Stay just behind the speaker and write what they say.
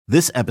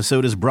This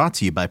episode is brought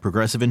to you by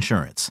Progressive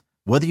Insurance.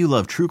 Whether you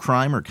love true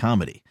crime or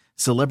comedy,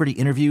 celebrity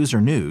interviews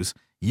or news,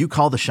 you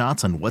call the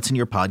shots on what's in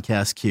your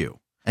podcast queue.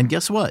 And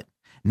guess what?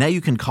 Now you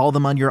can call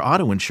them on your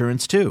auto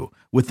insurance too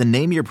with the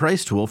Name Your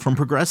Price tool from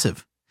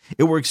Progressive.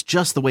 It works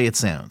just the way it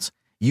sounds.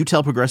 You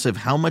tell Progressive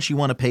how much you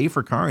want to pay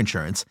for car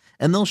insurance,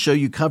 and they'll show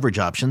you coverage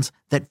options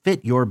that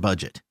fit your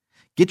budget.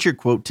 Get your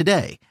quote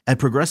today at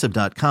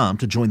Progressive.com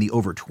to join the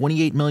over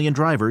 28 million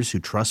drivers who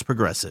trust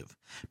Progressive.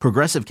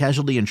 Progressive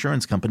Casualty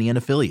Insurance Company and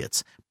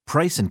Affiliates.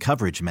 Price and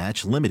coverage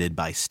match limited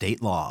by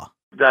state law.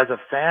 As a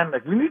fan,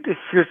 we need to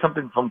hear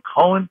something from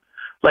Cohen,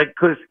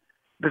 because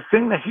the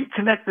thing that he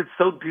connected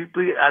so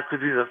deeply because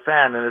he's a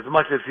fan, and as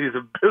much as he's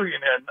a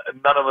billionaire,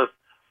 none of us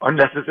are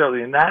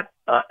necessarily in that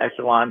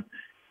echelon,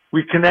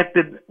 we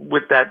connected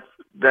with that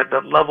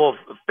level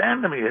of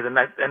fandom he is,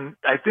 and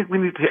I think we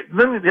need to.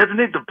 He doesn't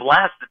need to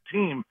blast the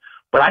team,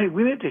 but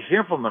we need to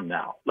hear from him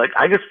now.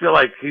 I just feel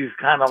like he's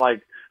kind of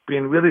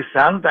being really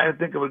silent. I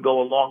think it would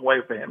go a long way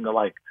for him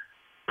to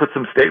put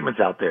some statements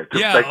out there.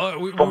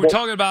 We were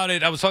talking about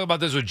it. I was talking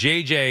about this with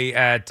JJ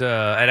at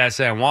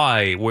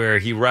SNY, where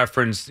he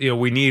referenced,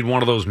 we need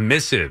one of those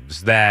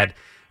missives that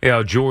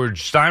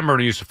George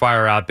Steinbrenner used to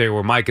fire out there,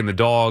 where Mike and the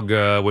dog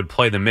would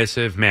play the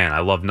missive. Man, I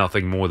love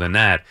nothing more than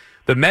that.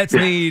 The Mets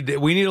we need a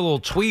little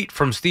tweet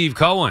from Steve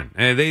Cohen.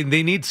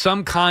 They need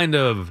some kind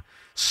of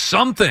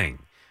something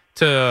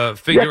to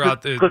figure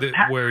out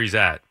where he's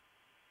at.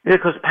 Yeah,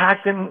 because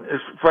passion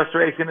is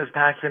frustration, is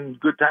passion,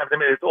 good times.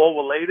 It's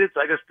all related.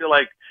 So I just feel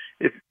like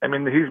he's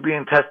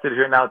being tested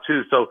here now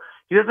too. So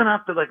he doesn't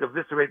have to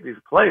eviscerate these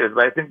players,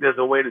 but I think there's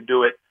a way to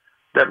do it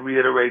that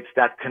reiterates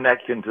that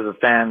connection to the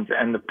fans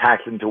and the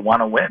passion to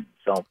want to win.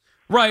 So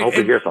right. I hope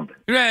to hear something.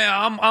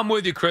 Yeah, I'm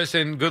with you, Chris,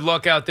 and good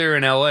luck out there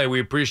in L.A. We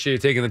appreciate you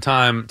taking the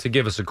time to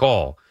give us a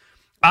call.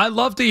 I'd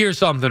love to hear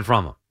something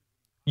from him.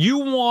 You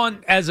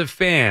want, as a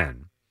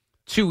fan,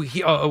 to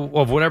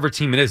of whatever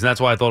team it is, and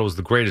that's why I thought it was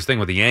the greatest thing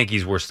with the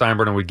Yankees, where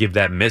Steinbrenner would give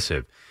that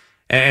missive.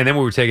 And then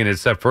we were taking it a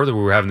step further.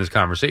 We were having this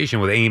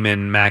conversation with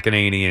Eamon,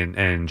 McEnany,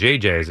 and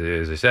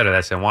JJ, as I said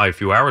at SNY a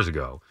few hours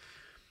ago.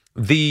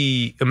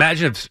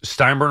 Imagine if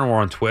Steinbrenner were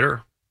on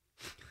Twitter.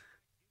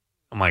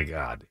 Oh my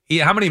God!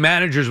 How many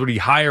managers would he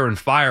hire and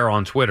fire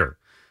on Twitter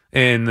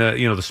in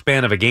the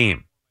span of a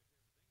game?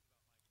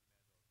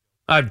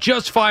 I've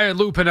just fired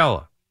Lou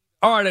Piniella.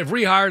 All right, I've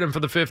rehired him for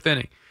the fifth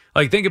inning.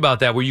 Think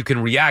about that, where you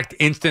can react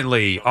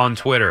instantly on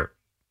Twitter.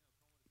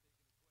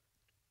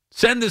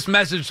 Send this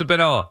message to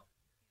Piniella.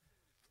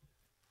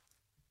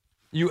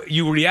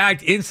 You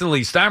react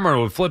instantly. Steinbrenner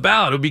would flip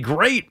out. It would be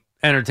great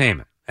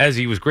entertainment, as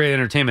he was great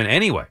entertainment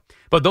anyway.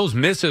 But those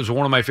missives are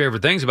one of my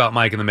favorite things about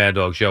Mike and the Mad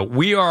Dog Show.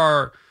 We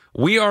are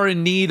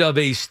in need of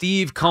a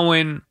Steve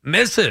Cohen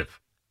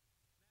missive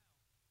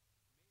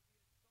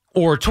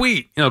or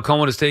tweet.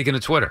 Cohen has taken to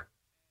Twitter.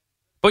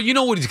 But you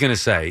know what he's going to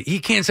say. He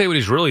can't say what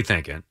he's really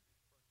thinking.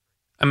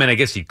 I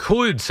guess he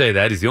could say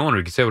that. He's the owner.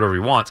 He can say whatever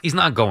he wants. He's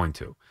not going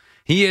to.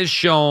 He has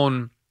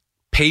shown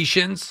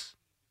patience,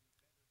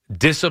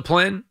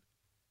 discipline,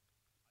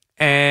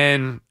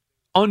 and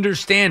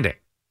understanding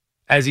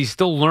as he's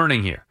still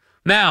learning here.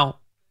 Now,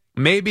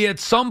 maybe at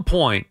some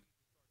point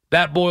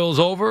that boils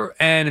over,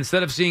 and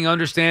instead of seeing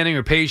understanding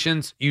or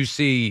patience, you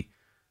see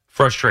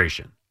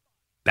frustration.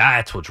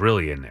 That's what's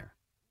really in there.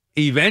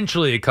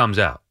 Eventually it comes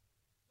out.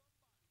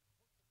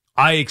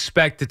 I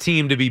expect the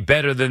team to be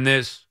better than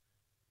this.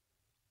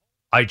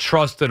 I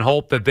trust and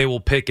hope that they will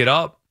pick it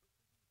up.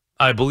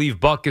 I believe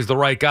Buck is the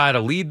right guy to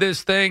lead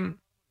this thing,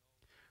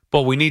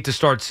 but we need to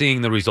start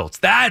seeing the results.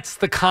 That's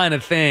the kind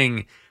of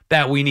thing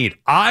that we need.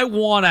 I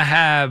want to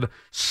have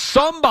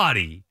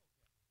somebody,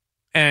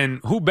 and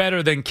who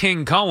better than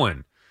King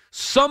Cohen,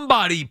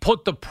 somebody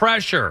put the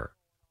pressure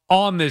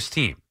on this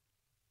team.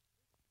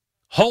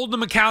 Hold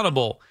them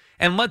accountable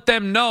and let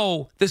them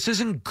know this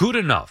isn't good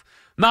enough.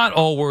 Not,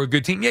 we're a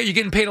good team. Yeah, you're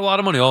getting paid a lot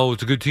of money. Oh,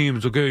 it's a good team.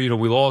 It's okay.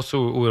 We lost,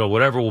 so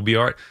whatever, we'll be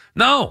all right.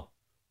 No.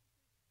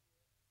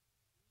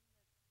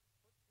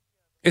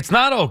 It's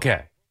not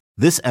okay.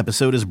 This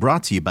episode is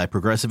brought to you by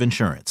Progressive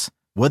Insurance.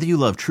 Whether you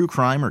love true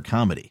crime or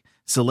comedy,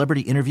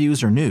 celebrity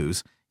interviews or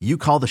news, you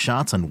call the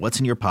shots on what's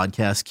in your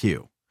podcast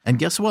queue. And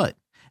guess what?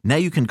 Now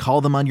you can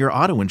call them on your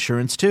auto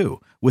insurance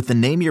too with the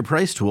Name Your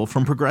Price tool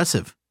from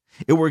Progressive.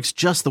 It works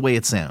just the way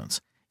it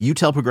sounds. You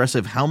tell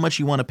Progressive how much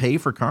you want to pay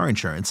for car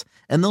insurance,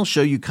 and they'll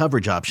show you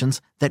coverage options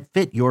that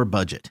fit your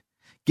budget.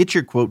 Get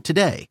your quote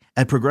today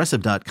at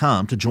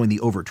Progressive.com to join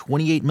the over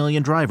 28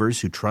 million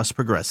drivers who trust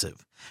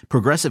Progressive.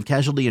 Progressive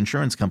Casualty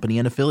Insurance Company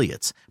and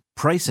Affiliates.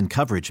 Price and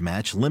coverage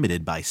match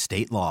limited by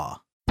state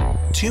law.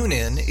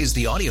 TuneIn is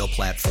the audio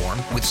platform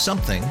with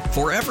something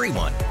for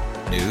everyone.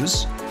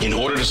 News. In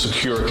order to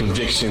secure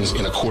convictions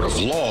in a court of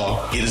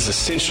law, it is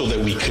essential that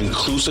we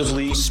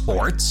conclusively.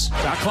 Sports.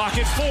 Shot clock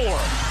at 4.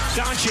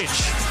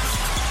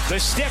 Doncic. The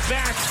step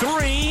back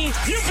 3.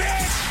 You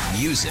bet.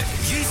 Music.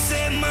 You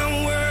set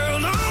my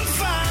world on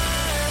fire.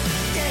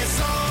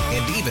 Yes,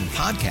 and even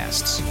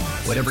podcasts.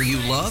 Whatever you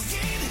love,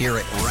 hear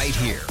it right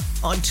here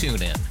on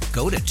TuneIn.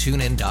 Go to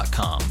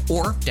TuneIn.com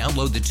or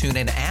download the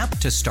TuneIn app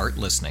to start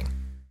listening.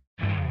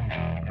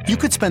 You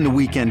could spend the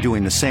weekend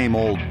doing the same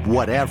old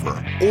whatever,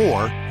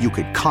 or you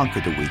could conquer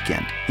the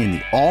weekend in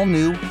the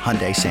all-new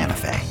Hyundai Santa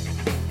Fe.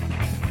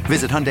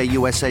 Visit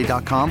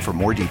HyundaiUSA.com for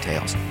more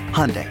details.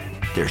 Hyundai,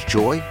 there's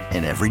joy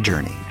in every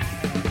journey.